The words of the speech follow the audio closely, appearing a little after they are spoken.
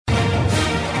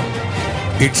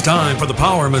It's time for the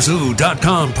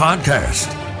PowerMizzou.com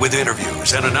podcast with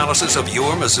interviews and analysis of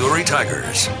your Missouri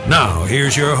Tigers. Now,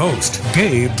 here's your host,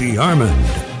 Gabe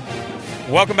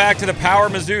DeArmond. Welcome back to the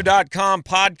PowerMizzou.com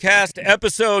podcast,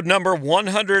 episode number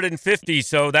 150.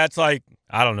 So that's like,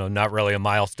 I don't know, not really a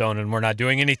milestone, and we're not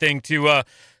doing anything to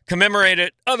commemorate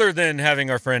it other than having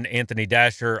our friend Anthony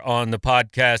Dasher on the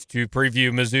podcast to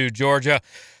preview Mizzou, Georgia.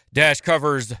 Dash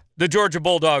covers the Georgia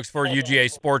Bulldogs for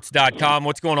UGAsports.com.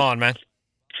 What's going on, man?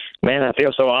 Man, I feel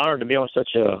so honored to be on such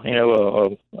a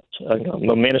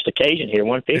momentous occasion here.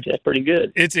 150, that's pretty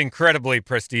good. It's incredibly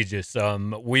prestigious.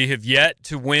 We have yet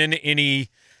to win any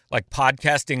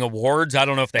podcasting awards. I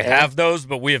don't know if they have those,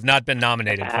 but we have not been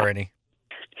nominated for any.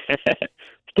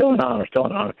 Still an honor.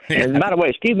 Yeah. And by the way,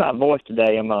 excuse my voice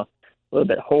today. I'm a little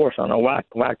bit hoarse. I don't know why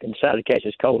I decided to catch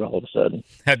this cold all of a sudden.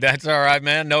 That's all right,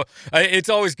 man. No, it's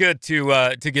always good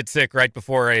to get sick right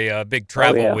before a big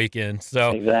travel weekend. So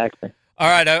exactly. All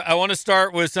right, I want to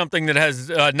start with something that has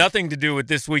nothing to do with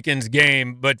this weekend's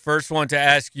game, but first want to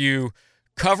ask you,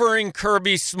 covering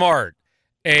Kirby Smart,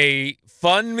 a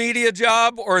fun media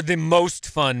job or the most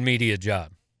fun media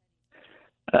job?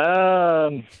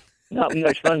 Not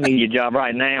much fun media job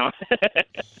right now.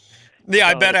 Yeah,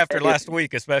 I bet after last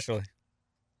week especially.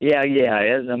 Yeah.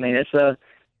 It's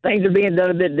things are being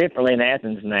done a bit differently in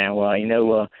Athens now.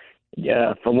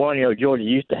 For one, Georgia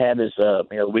used to have this,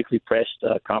 weekly press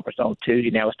conference on Tuesday.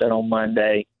 Now it's done on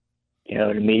Monday.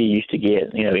 The media used to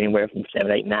get, anywhere from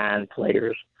 7, 8, 9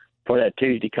 players for that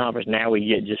Tuesday conference. Now we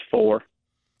get just 4,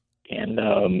 and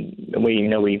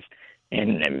we've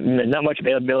not much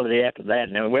availability after that.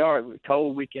 Now we are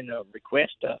told we can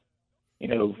request,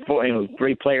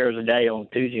 3 players a day on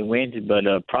Tuesday and Wednesday. But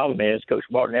problem is, Coach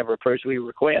Martin never approves we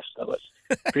request, so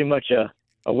it's pretty much a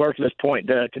worthless point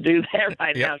to do that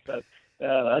right now. So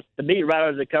the beat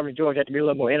writers that cover Georgia have to be a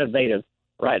little more innovative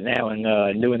right now in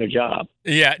doing their job.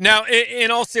 Yeah. Now, in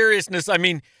all seriousness, I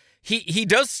mean, he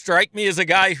does strike me as a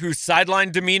guy whose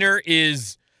sideline demeanor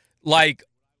is like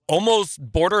almost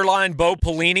borderline Bo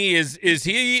Pelini. Is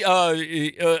he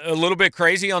a little bit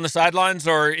crazy on the sidelines,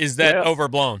 or is that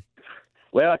overblown?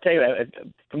 Well, I tell you,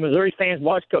 for Missouri fans,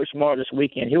 watch Coach Smart this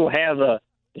weekend. He will have the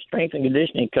strength and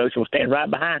conditioning coach will stand right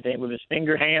behind him with his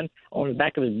finger hand on the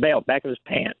back of his belt, back of his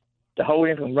pants, to hold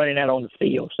him from running out on the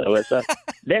field. So it's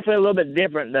definitely a little bit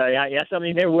different. That's something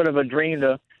you never would have dreamed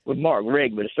of with Mark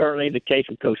Rigg, but it's certainly the case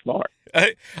with Coach Smart.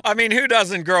 I mean, who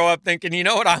doesn't grow up thinking, you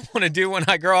know what I want to do when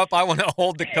I grow up? I want to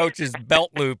hold the coach's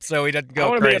belt loop so he doesn't go crazy. I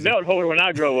want to be a belt holder when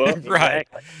I grow up. Right.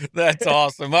 Exactly. That's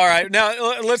awesome. All right.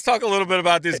 Now, let's talk a little bit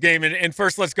about this game. And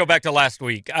first, let's go back to last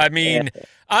week. I mean,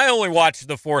 I only watched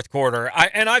the fourth quarter.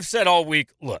 And I've said all week,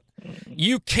 look,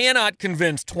 you cannot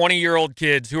convince 20-year-old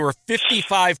kids who are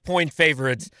 55-point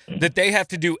favorites that they have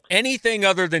to do anything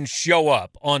other than show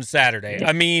up on Saturday.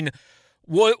 I mean,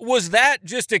 was that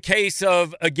just a case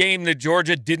of a game that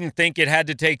Georgia didn't think it had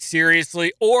to take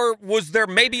seriously, or was there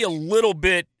maybe a little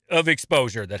bit of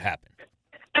exposure that happened?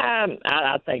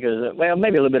 I think it was,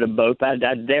 maybe a little bit of both. I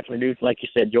definitely do, like you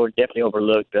said, Georgia definitely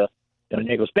overlooked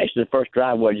Nickel, especially the first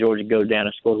drive where Georgia goes down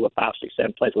and scores 5, 6,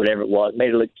 7 plays, whatever it was,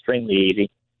 made it look extremely easy.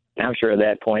 And I'm sure at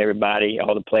that point, everybody,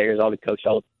 all the players, all the coaches,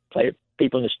 all the player,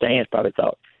 people in the stands probably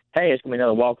thought, hey, it's going to be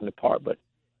another walk in the park. But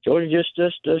Georgia just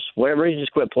for whatever reason,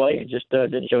 just quit playing. Just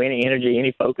didn't show any energy,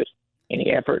 any focus,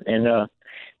 any effort. And if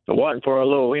it wasn't for a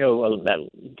little,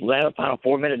 that final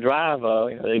 4-minute drive,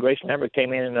 Grayson Lambert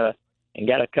came in and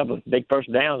got a couple of big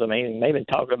first downs. I mean, they've been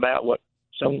talking about what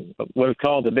some would have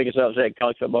called the biggest upset in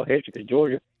college football history, because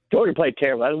Georgia played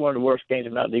terrible. That was one of the worst games,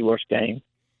 if not the worst game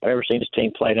I've ever seen this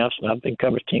team play. Now, I've been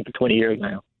covering this team for 20 years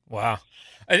now. Wow.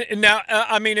 And now,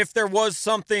 I mean, if there was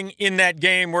something in that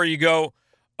game where you go,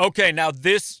 okay, now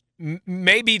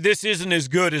maybe this isn't as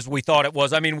good as we thought it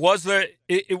was. I mean, was there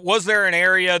an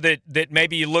area that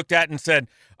maybe you looked at and said,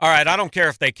 all right, I don't care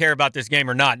if they care about this game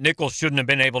or not, Nichols shouldn't have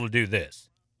been able to do this?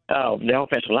 Oh, the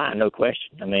offensive line, no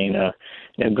question. I mean,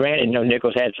 granted,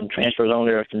 Nichols had some transfers on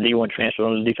there, some D1 transfers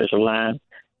on the defensive line.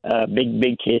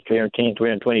 Big kid, 310,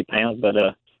 320 pounds. But,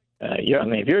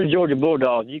 if you're the Georgia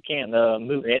Bulldogs, you can't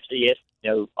move an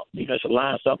FCS, defensive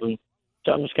line.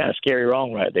 Something's kind of scary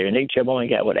wrong right there. Nick Chubb only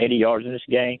got, 80 yards in this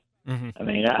game? Mm-hmm. I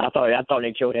mean, I thought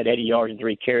Nick Chubb had 80 yards and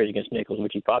 3 carries against Nichols,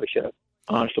 which he probably should have,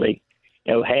 honestly,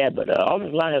 had. But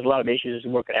offensive line has a lot of issues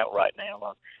working out right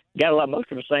now. Got most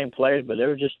of the same players, but they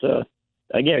were just, just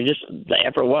the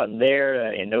effort wasn't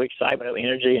there, and no excitement, no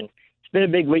energy. And it's been a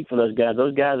big week for those guys.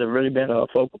 Those guys have really been a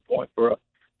focal point for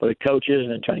the coaches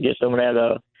and trying to get some of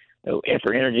that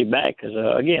effort, energy back. Because,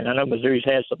 again, I know Missouri's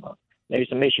had maybe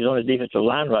some issues on the defensive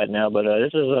line right now, but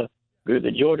this is a group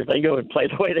that Georgia, if they go and play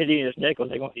the way they did against Nichols,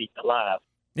 they're going to eat alive.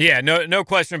 Yeah, no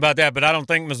question about that, but I don't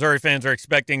think Missouri fans are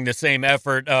expecting the same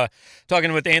effort.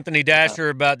 Talking with Anthony Dasher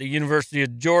about the University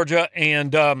of Georgia,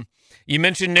 and you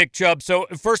mentioned Nick Chubb. So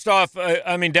first off,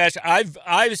 Dash,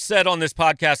 I've said on this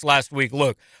podcast last week,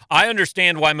 look, I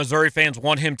understand why Missouri fans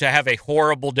want him to have a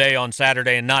horrible day on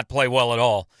Saturday and not play well at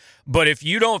all. But if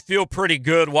you don't feel pretty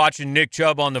good watching Nick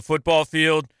Chubb on the football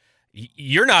field,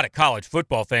 you're not a college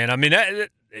football fan. I mean,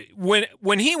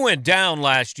 when he went down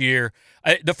last year,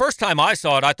 the first time I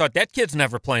saw it, I thought that kid's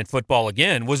never playing football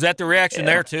again. Was that the reaction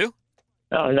there too?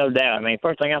 Oh, no doubt. I mean,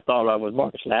 first thing I thought of was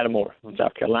Marcus Lattimore from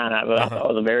South Carolina. I thought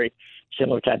it was a very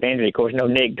similar type injury. Of course,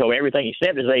 Nick told everything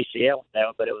except his ACL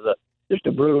now, but it was just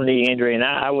a brutal knee injury, and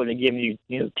I wouldn't have given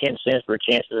you 10 cents for a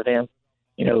chance of him,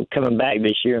 coming back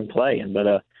this year and playing.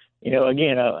 But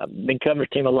again, I've been covering this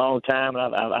team a long time,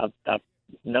 and I've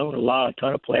known a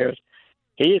ton of players.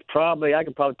 He is probably, I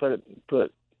could probably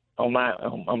put on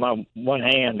my one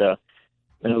hand,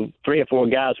 3 or 4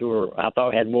 guys who I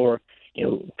thought had more,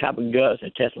 type of guts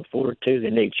and intestinal fortitude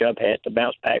than Nick Chubb had to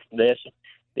bounce back from this.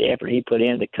 The effort he put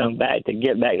in to come back, to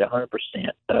get back to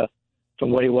 100%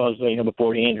 from what he was,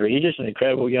 before the injury. He's just an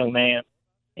incredible young man,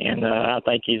 and I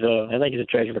think he's a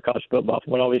treasure for college football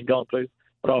from what all he's gone through,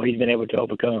 what all he's been able to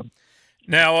overcome.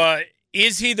 Now,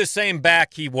 is he the same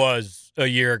back he was a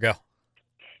year ago?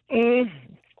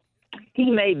 He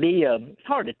may be. It's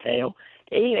hard to tell.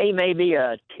 He may be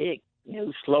a tick,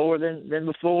 slower than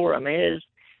before. I mean,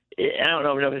 I don't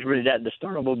know if it's really that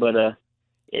discernible, but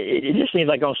it just seems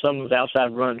like on some of his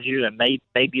outside runs here that may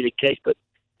be the case. But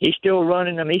he's still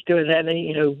running. I mean, he still has had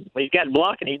any. He's got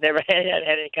blocking. He's never had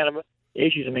any kind of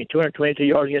issues. I mean, 222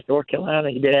 yards against North Carolina.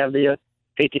 He did have the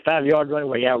 55-yard run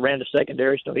where he outran the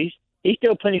secondary. So he's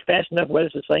still plenty fast enough. Whether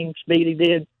it's the same speed he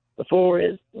did before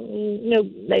is,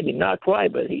 maybe not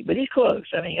quite, but he's close.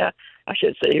 I mean, I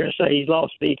should sit here and say he's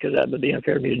lost speed because that would be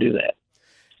unfair to me to do that.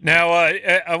 Now,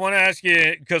 I want to ask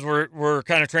you, because we're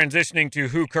kind of transitioning to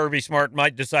who Kirby Smart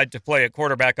might decide to play at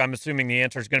quarterback. I'm assuming the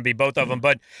answer is going to be both of them.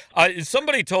 But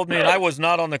somebody told me, and I was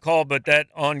not on the call, but that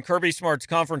on Kirby Smart's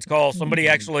conference call, somebody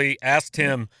actually asked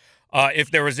him if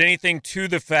there was anything to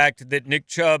the fact that Nick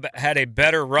Chubb had a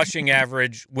better rushing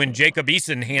average when Jacob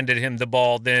Eason handed him the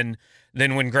ball than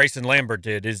when Grayson Lambert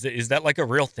did. Is that like a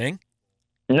real thing?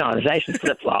 No, it's actually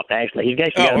flip-flopped, actually. He's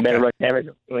actually got a better rushing average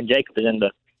when Jacob is in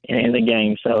the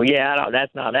game. So, that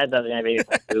doesn't have anything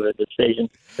to do with the decision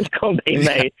that's going to be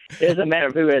made. It doesn't matter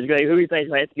who he thinks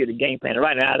will execute the game plan.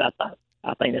 Right now,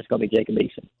 I think that's going to be Jacob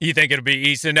Eason. You think it'll be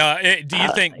Eason? Do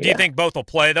you think both will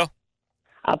play, though?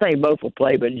 I think both will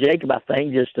play, but Jacob, I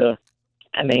think,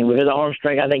 with his arm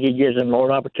strength, I think he gives him more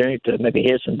an opportunity to maybe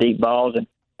hit some deep balls, and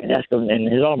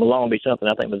his arm alone will be something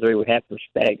I think Missouri would have to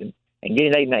respect. And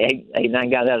getting 9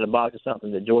 guys out of the box is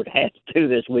something that Georgia has to do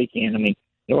this weekend. I mean,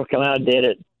 North Carolina did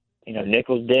it.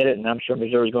 Nichols did it, and I'm sure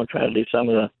Missouri's going to try to do some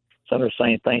of the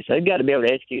same things. So they've got to be able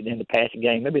to execute in the passing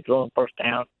game, maybe throw them first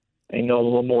down, a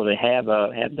little more than they have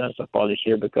done so far this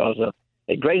year because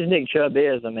as great as Nick Chubb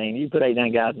is, I mean, you put 8,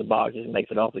 9 guys in the box, it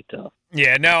makes it awfully tough.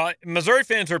 Yeah, now, Missouri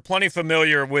fans are plenty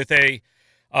familiar with a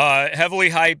heavily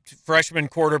hyped freshman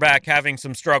quarterback having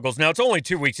some struggles. Now, it's only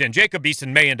 2 weeks in. Jacob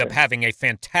Eason may end up having a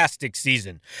fantastic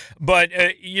season. But,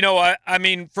 I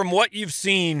mean, from what you've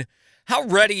seen, how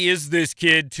ready is this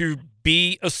kid to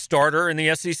be a starter in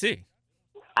the SEC?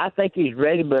 I think he's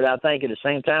ready, but I think at the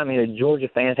same time, Georgia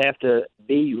fans have to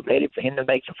be ready for him to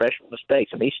make some freshman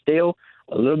mistakes. I mean, he's still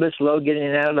a little bit slow getting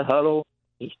in and out of the huddle.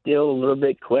 He's still a little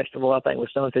bit questionable, I think, with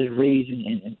some of his reads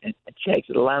and checks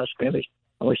at the line of scrimmage.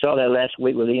 And we saw that last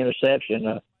week with the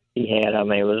interception he had. I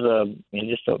mean, it was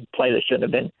just a play that shouldn't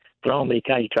have been thrown, but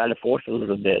he tried to force it a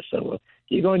little bit. So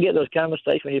you're going to get those kind of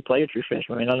mistakes when you play a true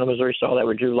freshman. I mean, I know Missouri saw that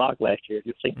with Drew Lock last year.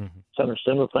 You've seen some of the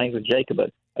similar things with Jacob.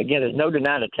 But, again, there's no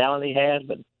denying the talent he has.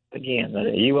 But, again,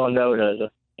 you all know that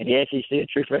in the SEC, a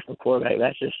true freshman quarterback,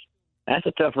 that's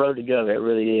a tough road to go. It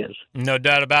really is. No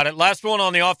doubt about it. Last one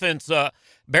on the offense.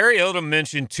 Barry Odom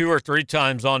mentioned 2 or 3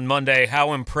 times on Monday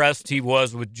how impressed he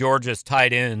was with Georgia's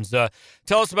tight ends.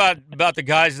 Tell us about the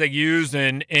guys they use,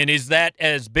 and is that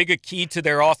as big a key to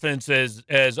their offense as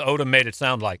Odom made it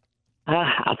sound like?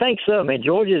 I think so. I mean,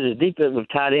 Georgia's as deep with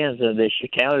tight ends this year,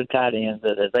 talented tight ends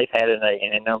that they've had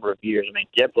in a number of years. I mean,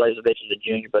 Jeff Blazevich is a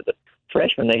junior, but the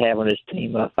freshman they have on this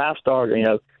team, 5-star,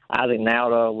 Isaac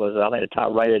Nauta was, I think, the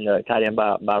top-rated tight end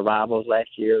by Rivals last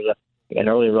year. An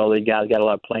early role, these guys got a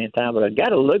lot of playing time, but I got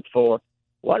to look for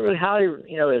what really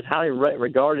is highly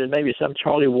regarded as maybe some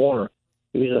Charlie Warner,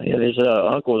 who's his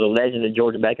uncle was a legend in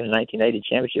Georgia back in the 1980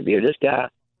 championship year. This guy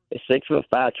is 6'5",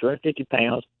 250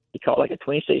 pounds. He caught like a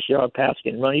 26-yard pass,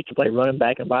 can run. He used to play running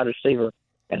back and wide receiver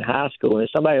in high school. And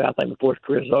somebody I think before his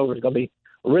career is over is going to be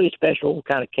really special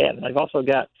kind of cat. And they've also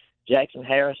got Jackson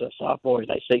Harris, a sophomore, he's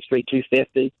like 6'3",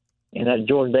 250, and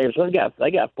Jordan Davis. So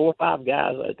they got 4 or 5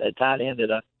 guys at tight end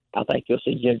that I think you'll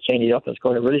see Jim Chaney, the offense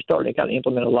coordinator, really starting to kind of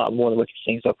implement a lot more than what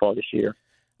you've seen so far this year.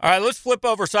 All right, let's flip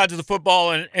over sides of the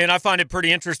football, and I find it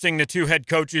pretty interesting, the two head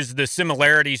coaches, the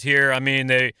similarities here. I mean,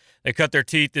 they cut their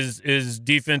teeth as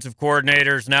defensive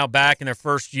coordinators, now back in their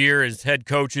first year as head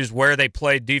coaches where they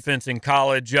played defense in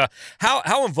college.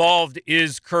 How involved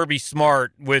is Kirby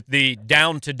Smart with the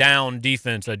down-to-down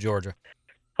defense at Georgia?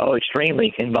 Oh,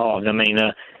 extremely involved. I mean,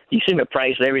 you see him at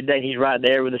practice every day. He's right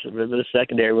there with the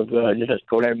secondary with defensive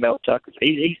coordinator Mel Tucker.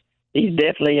 He's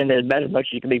definitely in as much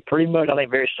as you can be. Pretty much, I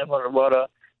think, very similar to what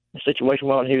the situation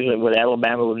was when he was with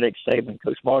Alabama with Nick Saban.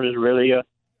 Coach Smart has really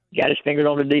got his finger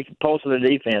on the pulse of the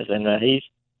defense, and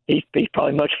he's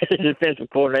probably much as a defensive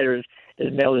coordinator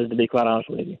as Mel is, to be quite honest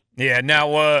with you. Yeah.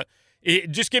 Now,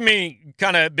 just give me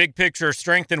kind of big picture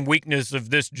strength and weakness of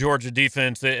this Georgia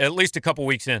defense, at least a couple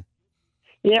weeks in.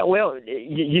 Yeah, well,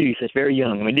 youth. It's very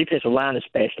young. I mean, defensive line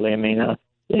especially. I mean,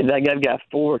 they've got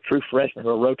 4 true freshmen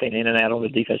who are rotating in and out on the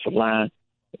defensive line.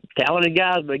 Talented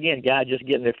guys, but again, guys just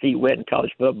getting their feet wet in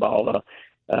college football.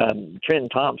 Trenton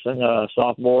Thompson,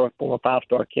 sophomore, former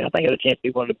 5-star kid, I think had a chance to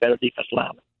be one of the better defensive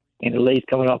linemen in the league,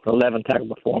 coming off an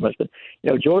 11-tackle performance. But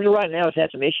Georgia right now has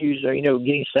had some issues,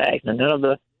 getting sacks, and none of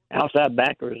the outside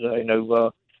backers,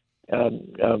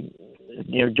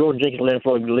 Jordan Jenkins, Leonard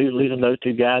Floyd, losing those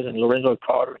 2 guys, and Lorenzo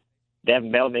Carter,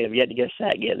 Davin Bellamy have yet to get a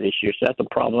sack yet this year. So that's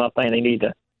a problem I think they need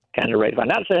to kind of rectify.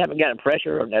 Not to say they haven't gotten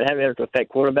pressure or that haven't had to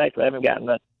affect quarterbacks, but they haven't gotten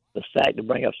the sack to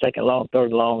bring up second long,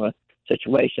 third long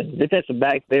situation. Defensive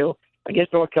backfield, I guess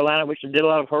North Carolina, which did a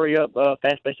lot of hurry up,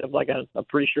 fast-paced stuff like I'm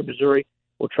pretty sure Missouri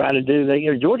will try to do.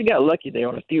 Georgia got lucky there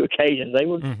on a few occasions.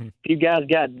 A few guys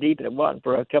got deep, and it wasn't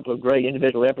for a couple of great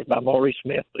individual efforts by Maurice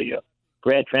Smith, the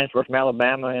grad transfer from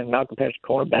Alabama, and Malcolm Pettis,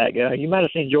 cornerback. You might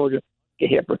have seen Georgia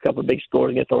get hit for a couple of big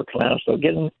scores against North Carolina. So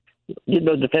getting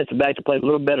those defensive backs to play a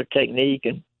little better technique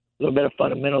and a little better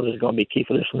fundamentals is going to be key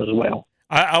for this one as well.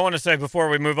 I want to say before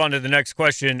we move on to the next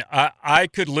question, I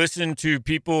could listen to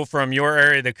people from your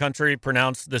area of the country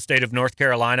pronounce the state of North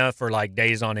Carolina for like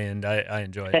days on end. I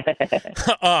enjoy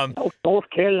it. North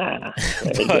Carolina.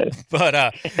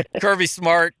 But Kirby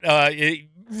Smart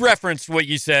referenced what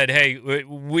you said. Hey,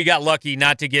 we got lucky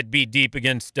not to get beat deep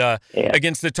against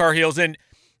the Tar Heels. And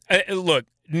look,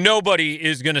 nobody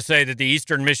is going to say that the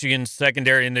Eastern Michigan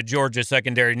secondary and the Georgia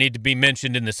secondary need to be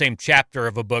mentioned in the same chapter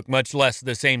of a book, much less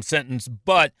the same sentence.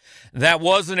 But that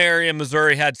was an area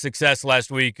Missouri had success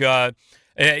last week.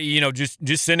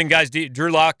 Just sending guys deep. Drew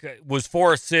Lock was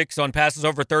 4 of 6 on passes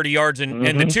over 30 yards, and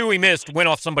the 2 he missed went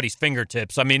off somebody's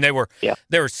fingertips. I mean, they were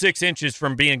 6 inches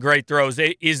from being great throws.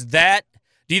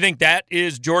 Do you think that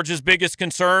is Georgia's biggest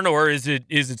concern, or is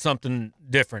it something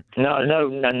different? No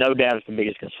doubt it's the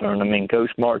biggest concern. I mean, Coach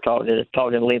Smart talked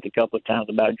in length a couple of times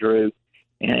about Drew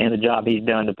and the job he's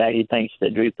done. The fact he thinks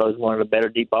that Drew throws one of the better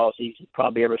deep balls he's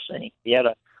probably ever seen. He had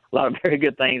a lot of very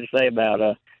good things to say about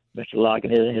Mr. Locke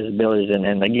and his abilities.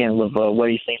 And again, with what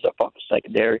he's seen so far for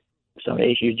secondary, some of the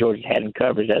issues Georgia had in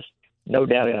coverage, that's no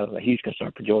doubt a huge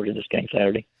concern for Georgia this game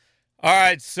Saturday. All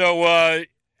right, so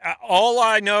all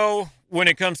I know when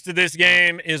it comes to this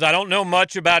game is I don't know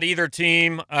much about either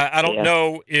team. I don't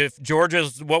know if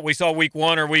Georgia's what we saw week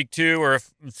 1 or week 2, or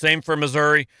if same for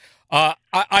Missouri.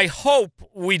 I hope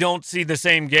we don't see the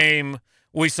same game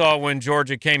we saw when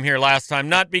Georgia came here last time.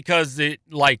 Not because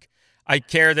I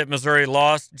care that Missouri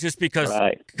lost, just because,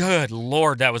 good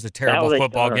Lord, that was a terrible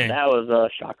football game. That was a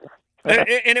shocker.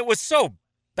 and it was so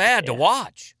bad to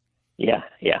watch. Yeah.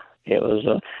 It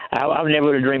was. I never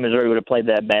would have dreamed Missouri would have played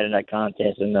that bad in that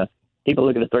contest. And people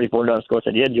look at the 34-0 score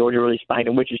and said, Georgia really spanked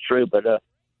them, which is true. But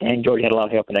Georgia had a lot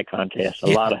of help in that contest, a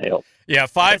lot of help. Yeah,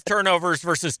 5 turnovers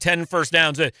versus 10 first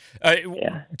downs. 2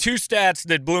 stats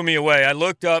that blew me away. I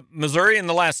looked up Missouri in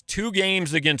the last 2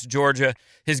 games against Georgia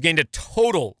has gained a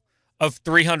total of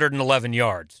 311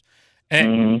 yards.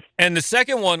 And the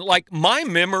second one, my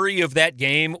memory of that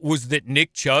game was that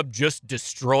Nick Chubb just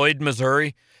destroyed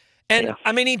Missouri. And,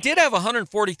 I mean, he did have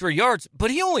 143 yards,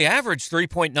 but he only averaged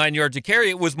 3.9 yards a carry.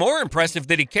 It was more impressive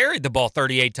that he carried the ball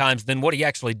 38 times than what he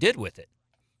actually did with it.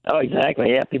 Oh,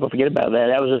 exactly. Yeah, people forget about that.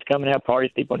 That was his coming out party.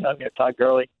 People know Todd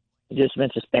Gurley had just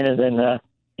been suspended. And, I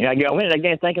went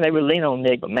again thinking they would lean on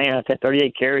Nick, but, man, that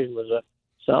 38 carries was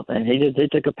something. He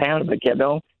took a pound, but kept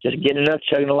on just getting enough,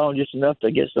 chugging along just enough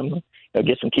to get some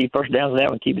key first downs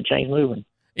out and keep the chains moving.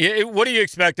 Yeah, what do you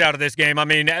expect out of this game? I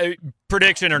mean,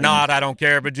 prediction or not, I don't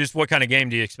care, but just what kind of game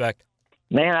do you expect?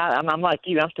 Man, I'm like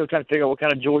you. I'm still trying to figure out what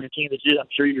kind of Georgia team this is. I'm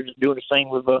sure you're just doing the same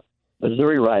with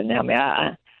Missouri right now. I mean,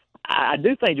 I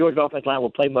do think Georgia's offensive line will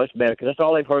play much better because that's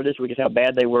all they've heard this week is how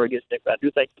bad they were against Nick. But I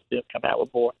do think they'll come out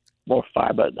with more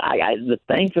fire. But the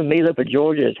thing for me, though, for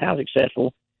Georgia is how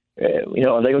successful, are they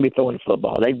going to be throwing the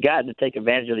football? They've got to take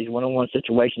advantage of these one-on-one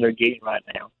situations they're getting right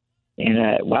now.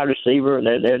 And wide receiver,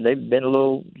 they've been a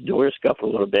little Georgia scuffle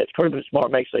a little bit. Kirby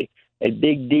Smart makes a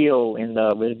big deal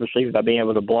with receivers by being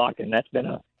able to block, and that's been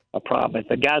a problem. If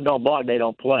the guys don't block, they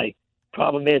don't play.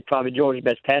 Problem is probably Georgia's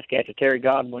best pass catcher, Terry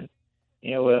Godwin,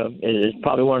 is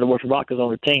probably one of the worst blockers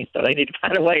on the team. So they need to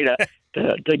find a way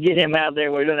to get him out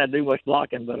there where he doesn't have to do much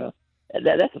blocking. But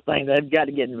that's the thing. They've got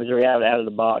to get Missouri out of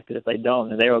the box. Because if they don't,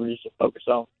 then they're just to focus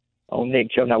on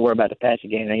Nick Chubb, not worry about the passing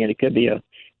game. And it could be a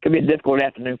difficult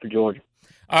afternoon for Georgia.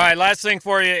 All right, last thing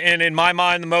for you, and in my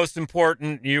mind, the most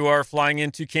important, you are flying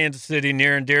into Kansas City,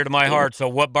 near and dear to my heart. So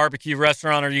what barbecue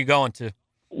restaurant are you going to?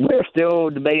 We're still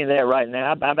debating that right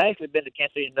now. I've actually been to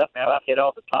Kansas City enough now. I've hit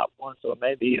off the top one, so it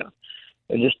may be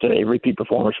just a repeat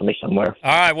performance for me somewhere.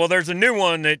 All right, well, there's a new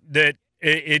one that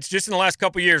it's just in the last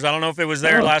couple of years. I don't know if it was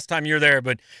there last time you were there,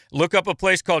 but look up a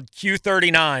place called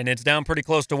Q39. It's down pretty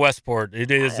close to Westport.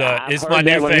 It is it's my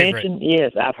new favorite.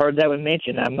 Yes, I've heard that one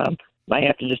mentioned. I might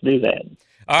have to just do that.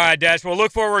 All right, Dash. We'll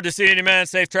look forward to seeing you, man.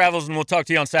 Safe travels, and we'll talk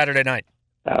to you on Saturday night.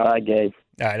 All right, Gabe.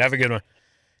 All right, have a good one.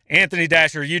 Anthony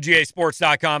Dasher,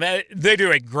 UGAsports.com. They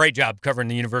do a great job covering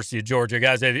the University of Georgia.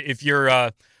 Guys, if you're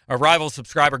a rival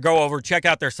subscriber, go over, check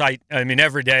out their site. I mean,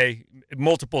 every day,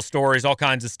 multiple stories, all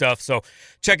kinds of stuff. So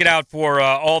check it out for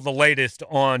all the latest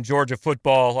on Georgia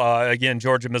football. Again,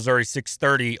 Georgia, Missouri,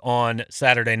 6:30 on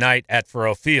Saturday night at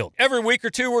Faurot Field. Every week or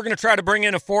two, we're going to try to bring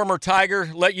in a former Tiger,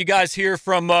 let you guys hear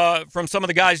from some of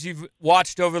the guys you've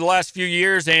watched over the last few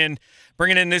years, and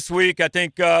bringing in this week, I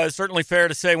think certainly fair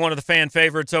to say one of the fan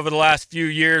favorites over the last few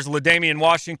years, LaDainian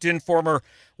Washington, former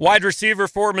wide receiver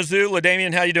for Mizzou.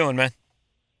 LaDainian, how you doing, man?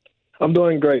 I'm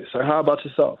doing great, sir. How about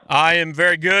yourself? I am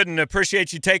very good and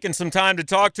appreciate you taking some time to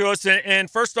talk to us. And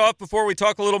first off, before we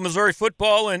talk a little Missouri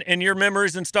football and your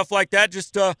memories and stuff like that,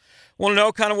 just want to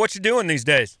know kind of what you're doing these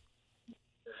days.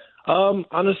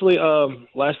 Honestly,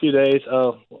 last few days,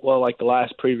 like the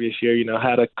last previous year,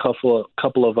 had a couple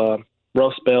of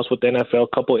rough spells with the NFL,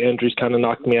 a couple of injuries kind of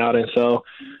knocked me out. And so,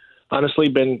 honestly,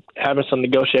 been having some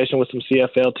negotiation with some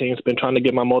CFL teams, been trying to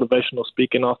get my motivational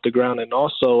speaking off the ground, and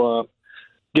also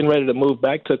getting ready to move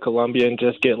back to Columbia and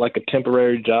just get like a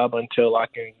temporary job until I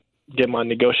can get my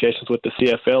negotiations with the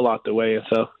CFL out the way. And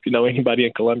so, anybody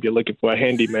in Columbia looking for a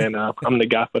handyman, I'm the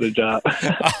guy for the job.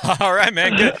 All right,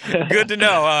 man. Good to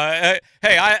know.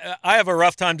 Hey, I have a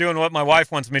rough time doing what my wife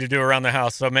wants me to do around the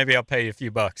house, so maybe I'll pay you a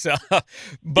few bucks.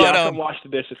 But I can wash the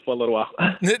dishes for a little while.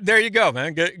 There you go,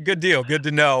 man. Good deal. Good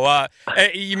to know.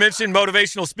 You mentioned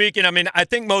motivational speaking. I mean, I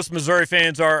think most Missouri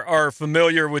fans are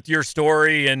familiar with your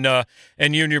story and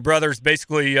you and your brothers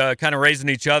basically kind of raising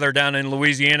each other down in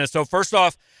Louisiana. So first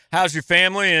off, how's your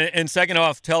family? And second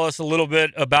off, tell us a little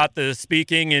bit about the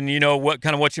speaking and,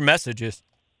 what your message is.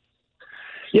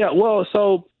 Yeah, well,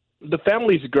 so the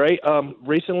family's great.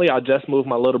 Recently, I just moved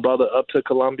my little brother up to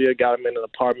Columbia, got him in an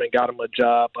apartment, got him a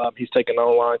job. He's taking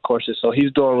online courses, so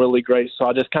he's doing really great. So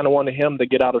I just kind of wanted him to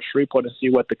get out of Shreveport and see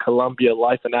what the Columbia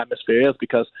life and atmosphere is,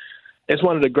 because it's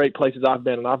one of the great places I've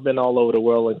been, and I've been all over the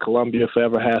world, and Columbia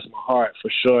forever has my heart,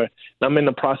 for sure. And I'm in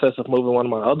the process of moving one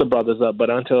of my other brothers up, but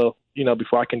until,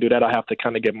 before I can do that, I have to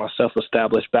kind of get myself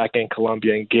established back in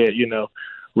Columbia and get,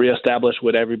 reestablished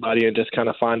with everybody and just kind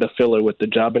of find a filler with the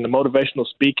job. And the motivational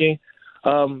speaking,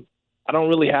 I don't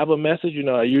really have a message.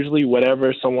 Usually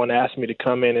whatever someone asks me to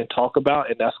come in and talk about,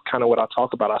 and that's kind of what I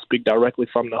talk about. I speak directly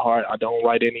from the heart. I don't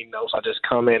write any notes. I just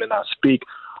come in and I speak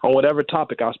on whatever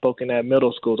topic. I've spoken at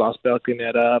middle schools. I've spoken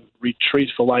at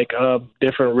retreats for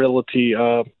different realty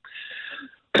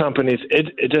companies.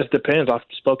 It just depends. I've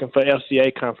spoken for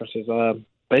FCA conferences,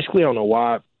 basically on a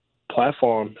wide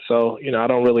platform. So, I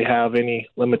don't really have any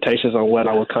limitations on what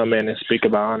I would come in and speak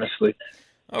about, honestly.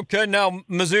 Okay, now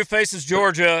Mizzou faces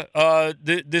Georgia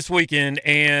this weekend,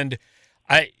 and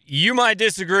you might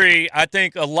disagree. I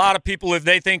think a lot of people, if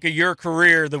they think of your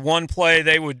career, the one play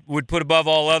they would put above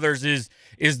all others is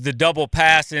the double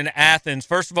pass in Athens.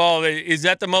 First of all, is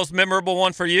that the most memorable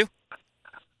one for you?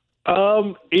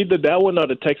 Either that one or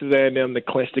the Texas A&M that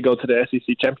clinched to go to the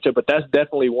SEC championship, but that's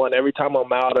definitely one. Every time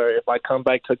I'm out, or if I come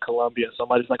back to Columbia,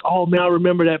 somebody's like, "Oh man, I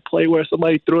remember that play where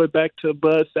somebody threw it back to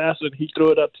Bud Sasser and he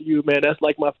threw it up to you, man. That's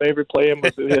like my favorite play in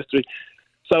Mizzou history."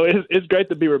 So it's great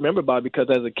to be remembered by, because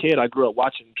as a kid, I grew up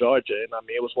watching Georgia, and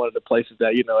it was one of the places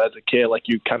that, as a kid, like,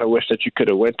 you kind of wish that you could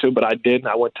have went to, but I didn't.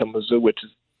 I went to Mizzou, which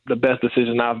is the best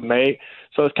decision I've made.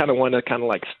 So it's kind of one to kind of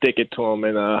stick it to them,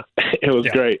 and it was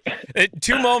great.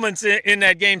 2 moments in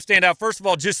that game stand out. First of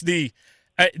all, just the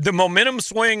The momentum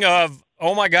swing of,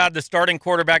 oh, my God, the starting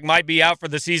quarterback might be out for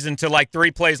the season to like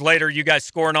 3 plays later, you guys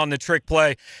scoring on the trick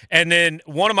play. And then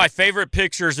one of my favorite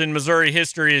pictures in Missouri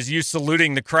history is you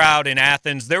saluting the crowd in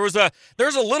Athens. There was a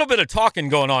little bit of talking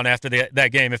going on after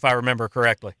that game, if I remember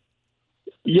correctly.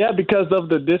 Yeah, because of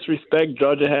the disrespect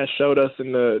Georgia has showed us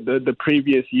in the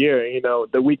previous year. You know,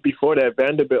 the week before that,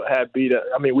 Vanderbilt had beat us.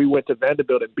 I mean, we went to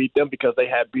Vanderbilt and beat them because they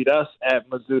had beat us at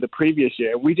Mizzou the previous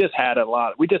year. And we just had a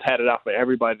lot. We just had it out for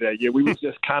everybody that year. We was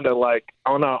just kind of like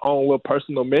on our own little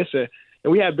personal mission.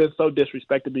 And we had been so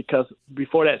disrespected because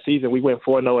before that season, we went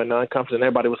 4-0 in non-conference, and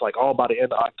everybody was like, oh, by the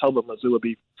end of October, Mizzou would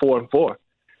be 4-4.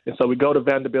 And so we go to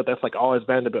Vanderbilt. That's like always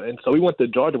Vanderbilt. And so we went to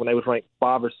Georgia when they was ranked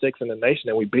 5 or 6 in the nation,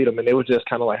 and we beat them. And it was just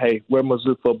kind of like, hey, we're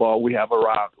Mizzou football. We have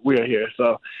arrived. We're here.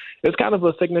 So it's kind of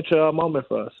a signature moment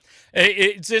for us.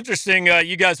 It's interesting.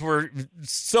 You guys were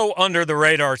so under the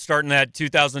radar starting that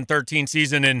 2013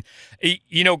 season, and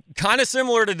you know, kind of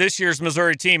similar to this year's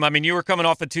Missouri team. I mean, you were coming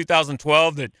off of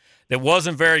 2012 that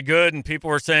wasn't very good, and people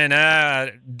were saying,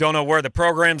 don't know where the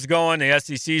program's going. The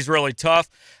SEC's really tough.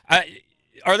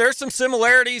 Are there some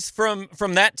similarities from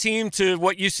that team to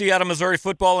what you see out of Missouri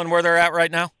football and where they're at right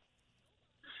now?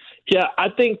 Yeah, I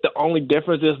think the only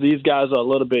difference is these guys are a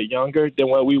little bit younger than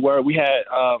what we were. We had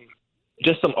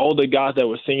just some older guys that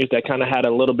were seniors that kind of had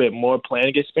a little bit more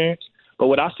playing experience. But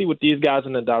what I see with these guys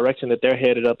in the direction that they're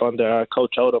headed up under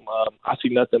Coach Odom, I see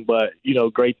nothing but, you know,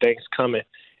 great things coming.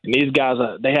 And these guys,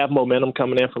 they have momentum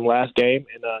coming in from last game.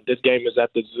 And this game is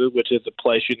at the Zoo, which is a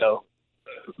place, you know,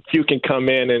 few can come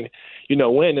in and, you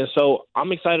know, win. And so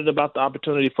I'm excited about the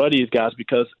opportunity for these guys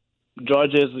because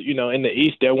Georgia's, you know, in the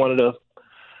East, they're one of the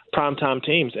primetime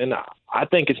teams. And I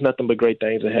think it's nothing but great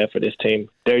things ahead for this team.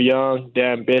 They're young,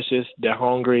 they're ambitious, they're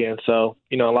hungry. And so,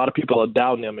 you know, a lot of people are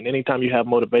doubting them. And anytime you have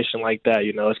motivation like that,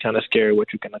 you know, it's kind of scary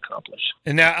what you can accomplish.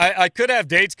 And now I could have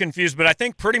dates confused, but I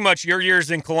think pretty much your years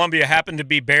in Columbia happened to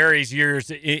be Barry's years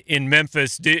in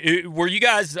Memphis. Were you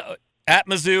guys at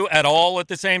Mizzou at all at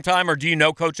the same time, or do you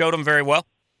know Coach Odom very well?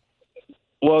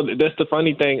 Well, that's the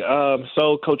funny thing.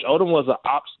 So Coach Odom was an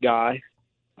ops guy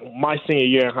my senior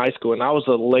year in high school, and I was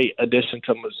a late addition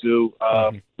to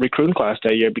Mizzou recruiting class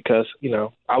that year because, you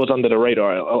know, I was under the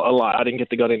radar a lot. I didn't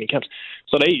get to go to any camps.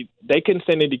 So they couldn't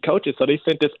send any coaches, so they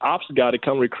sent this ops guy to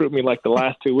come recruit me like the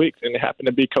last 2 weeks, and it happened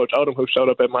to be Coach Odom who showed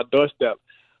up at my doorstep.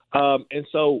 And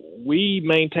so we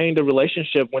maintained a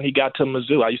relationship when he got to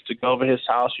Mizzou. I used to go over his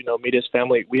house, you know, meet his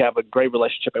family. We have a great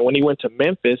relationship. And when he went to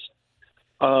Memphis,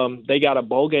 they got a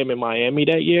bowl game in Miami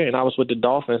that year, and I was with the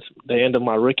Dolphins the end of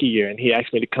my rookie year, and he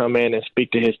asked me to come in and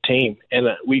speak to his team. And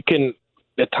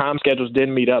the time schedules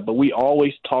didn't meet up, but we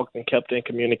always talked and kept in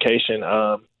communication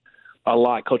a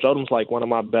lot. Coach Odom's like one of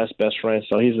my best friends,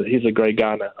 so he's a great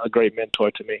guy and a great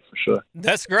mentor to me for sure.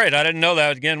 That's great. I didn't know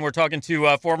that. Again, we're talking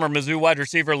to former Mizzou wide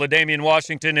receiver LaDainian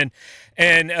Washington,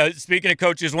 and speaking of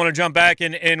coaches, want to jump back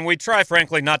and we try,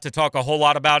 frankly, not to talk a whole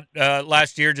lot about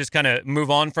last year, just kind of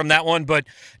move on from that one. But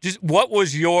just what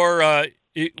was your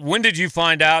when did you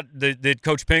find out that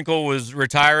Coach Pinkel was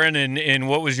retiring, and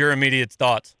what was your immediate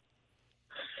thoughts?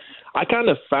 I kind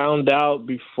of found out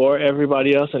before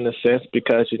everybody else in a sense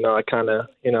because, you know, I kind of,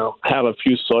 you know, have a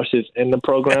few sources in the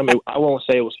program. I won't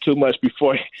say it was too much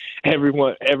before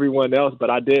everyone else, but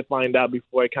I did find out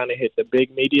before it kind of hit the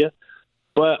big media.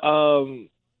 But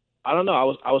I don't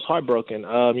know. I was heartbroken.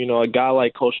 You know, a guy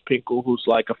like Coach Pinkel, who's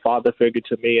like a father figure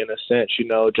to me in a sense, you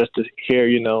know, just to hear,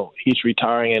 you know, he's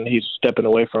retiring and he's stepping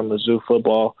away from Mizzou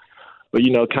football, but,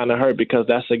 you know, kind of hurt because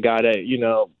that's a guy that, you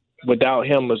know, without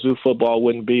him, Mizzou football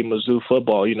wouldn't be Mizzou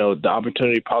football. You know, the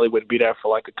opportunity probably wouldn't be there for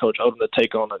like a Coach Odom to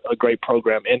take on a great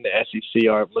program in the SEC,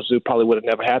 or Mizzou probably would have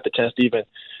never had the chance to even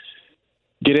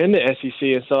get in the SEC.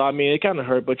 And so, I mean, it kind of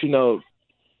hurt. But, you know,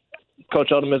 Coach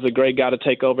Odom is a great guy to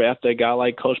take over after a guy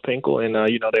like Coach Pinkel.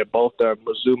 And, you know, they're both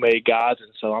Mizzou-made guys.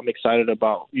 And so I'm excited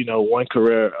about, you know, one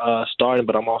career starting,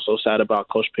 but I'm also sad about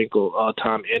Coach Pinkel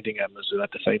time ending at Mizzou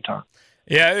at the same time.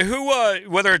 Yeah, who,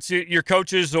 whether it's your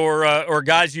coaches or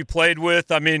guys you played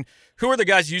with, I mean, who are the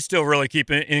guys you still really keep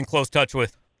in close touch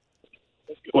with?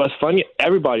 Well, it's funny.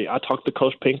 Everybody. I talked to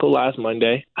Coach Pinkel last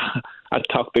Monday. I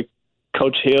talked to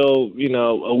Coach Hill, you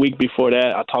know, a week before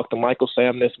that. I talked to Michael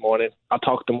Sam this morning. I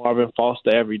talked to Marvin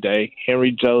Foster every day.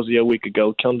 Henry Josie a week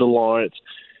ago. Kendall Lawrence,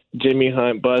 Jimmy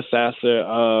Hunt, Buzz Sasser.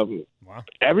 Wow.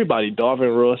 Everybody.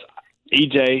 Darvin Roos,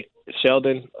 EJ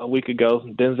Sheldon a week ago.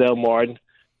 Denzel Martin.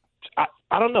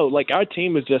 I don't know. Like, our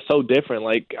team is just so different.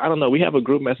 Like, I don't know. We have a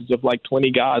group message of like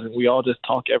 20 guys, and we all just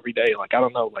talk every day. Like, I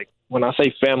don't know. Like, when I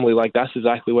say family, like, that's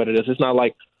exactly what it is. It's not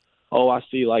like, oh, I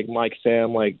see like Mike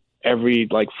Sam like every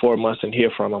like 4 months and hear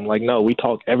from him. Like, no, we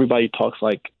talk. Everybody talks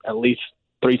like at least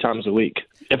 3 times a week,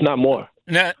 if not more.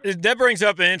 Now, that brings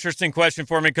up an interesting question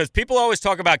for me because people always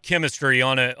talk about chemistry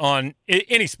on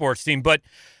any sports team, but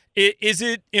is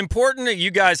it important that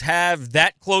you guys have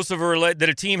that close of that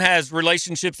a team has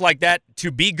relationships like that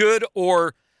to be good,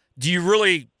 or do you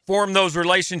really form those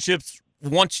relationships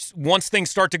once things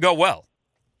start to go well?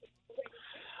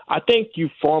 I think you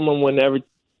form them whenever,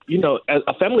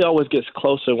 a family always gets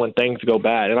closer when things go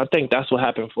bad. And I think that's what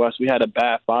happened for us. We had a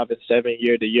bad 5 and 7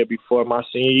 year the year before my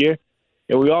senior year.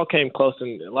 And we all came close,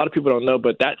 and a lot of people don't know,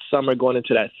 but that summer going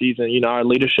into that season, our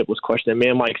leadership was questioned. Me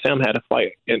and Mike Sam had a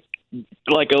fight, and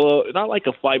not like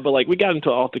a fight, but we got into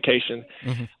an altercation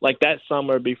that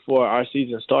summer before our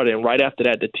season started. And right after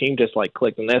that, the team just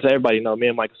clicked. And as everybody knows, me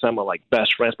and Mike Sam are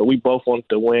best friends, but we both wanted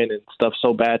to win and stuff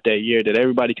so bad that year that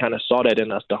everybody kind of saw that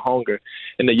in us, the hunger.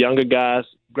 And the younger guys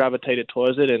gravitated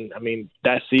towards it. And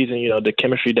that season, the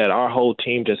chemistry that our whole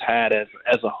team just had as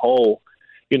a whole,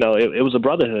 it was a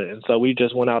brotherhood. And so we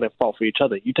just went out and fought for each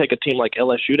other. You take a team like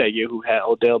LSU that year who had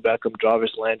Odell Beckham,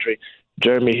 Jarvis Landry,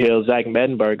 Jeremy Hill, Zach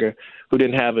Mettenberger, who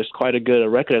didn't have as quite a good a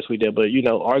record as we did. But,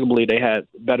 arguably they had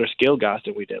better skill guys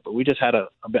than we did. But we just had a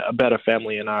better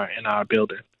family in our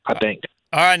building, I think.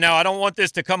 All right, now I don't want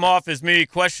this to come off as me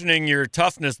questioning your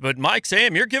toughness, but Mike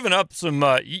Sam, you're giving up some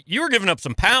you were giving up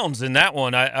some pounds in that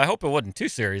one. I hope it wasn't too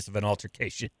serious of an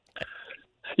altercation.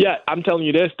 Yeah, I'm telling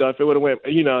you this, though. If it would have went,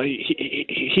 he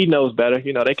knows better.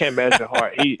 They can't measure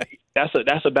heart.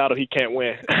 That's a battle he can't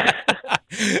win.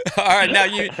 All right, now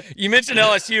you mentioned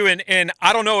LSU, and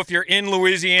I don't know if you're in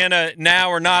Louisiana now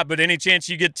or not, but any chance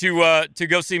you get to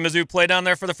go see Mizzou play down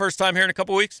there for the first time here in a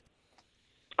couple weeks?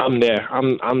 I'm there.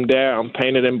 I'm there. I'm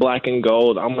painted in black and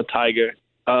gold. I'm a Tiger.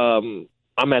 I'm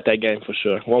at that game for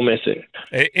sure. Won't miss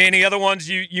it. Any other ones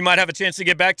you might have a chance to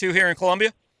get back to here in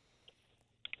Columbia?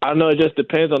 I know it just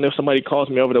depends on if somebody calls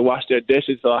me over to wash their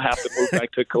dishes, so I'll have to move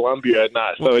back to Columbia or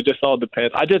not. So it just all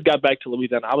depends. I just got back to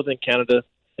Louisiana. I was in Canada,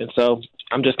 and so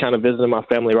I'm just kind of visiting my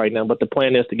family right now. But the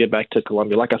plan is to get back to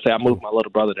Columbia. Like I said, I moved my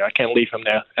little brother there. I can't leave him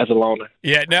there as a loner.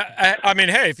 Yeah, now, I mean,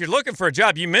 hey, if you're looking for a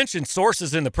job, you mentioned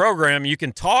sources in the program. You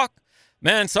can talk.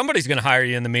 Man, somebody's going to hire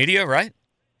you in the media, right?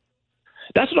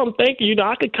 That's what I'm thinking.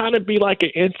 I could kind of be like an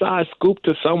inside scoop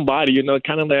to somebody,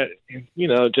 kind of that,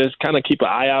 just kind of keep an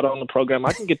eye out on the program.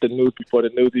 I can get the news before the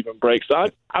news even breaks. So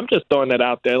I'm just throwing that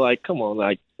out there. Come on,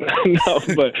 no.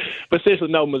 But seriously,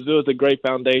 no. Mizzou is a great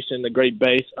foundation, a great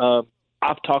base.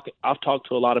 I've talked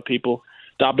to a lot of people.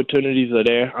 The opportunities are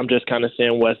there. I'm just kind of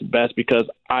saying what's best because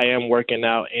I am working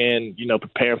out and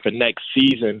preparing for next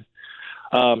season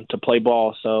to play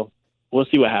ball. So we'll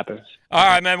see what happens. All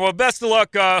right, man. Well, best of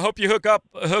luck. Hope you hook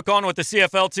on with the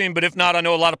CFL team. But if not, I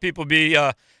know a lot of people will be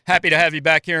happy to have you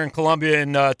back here in Columbia.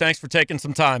 And thanks for taking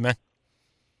some time, man.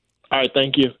 All right,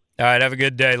 thank you. All right, have a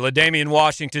good day. LaDainian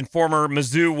Washington, former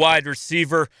Mizzou wide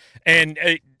receiver. And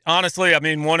honestly, I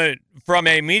mean, from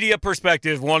a media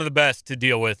perspective, one of the best to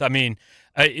deal with. I mean,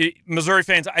 Missouri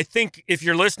fans, I think if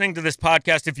you're listening to this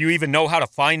podcast, if you even know how to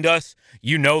find us,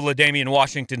 LaDainian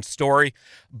Washington's story.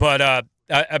 But,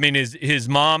 I mean, his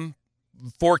mom,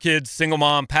 4 kids, single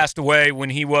mom, passed away when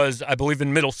he was, I believe,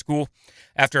 in middle school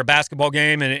after a basketball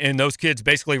game, and those kids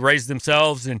basically raised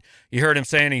themselves. And you heard him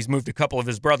saying he's moved a couple of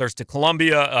his brothers to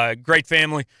Columbia. Great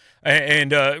family,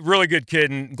 and really good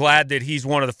kid, and glad that he's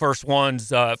one of the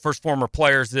first former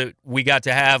players that we got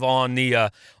to have on the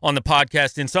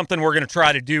podcast, and something we're going to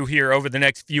try to do here over the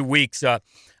next few weeks. I've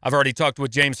already talked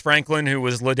with James Franklin, who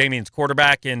was LaDainian's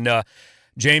quarterback, and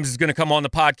James is going to come on the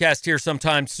podcast here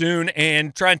sometime soon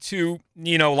and trying to,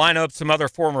 line up some other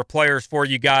former players for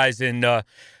you guys and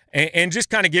just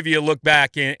kind of give you a look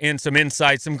back and some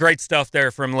insight, some great stuff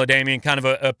there from LaDainian, kind of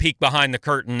a peek behind the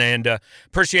curtain. And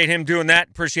appreciate him doing that.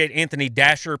 Appreciate Anthony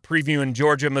Dasher previewing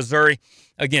Georgia, Missouri.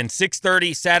 Again,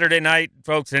 6:30 Saturday night,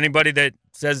 folks. Anybody that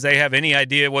says they have any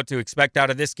idea what to expect out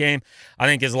of this game, I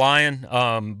think is lying.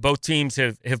 Both teams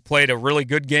have played a really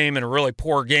good game and a really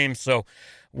poor game, so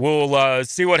we'll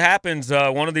see what happens.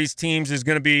 One of these teams is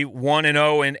going to be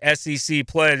 1-0 in SEC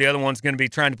play. The other one's going to be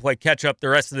trying to play catch-up the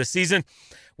rest of the season.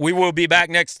 We will be back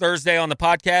next Thursday on the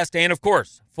podcast and, of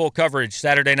course, full coverage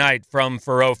Saturday night from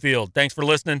Faurot Field. Thanks for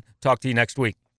listening. Talk to you next week.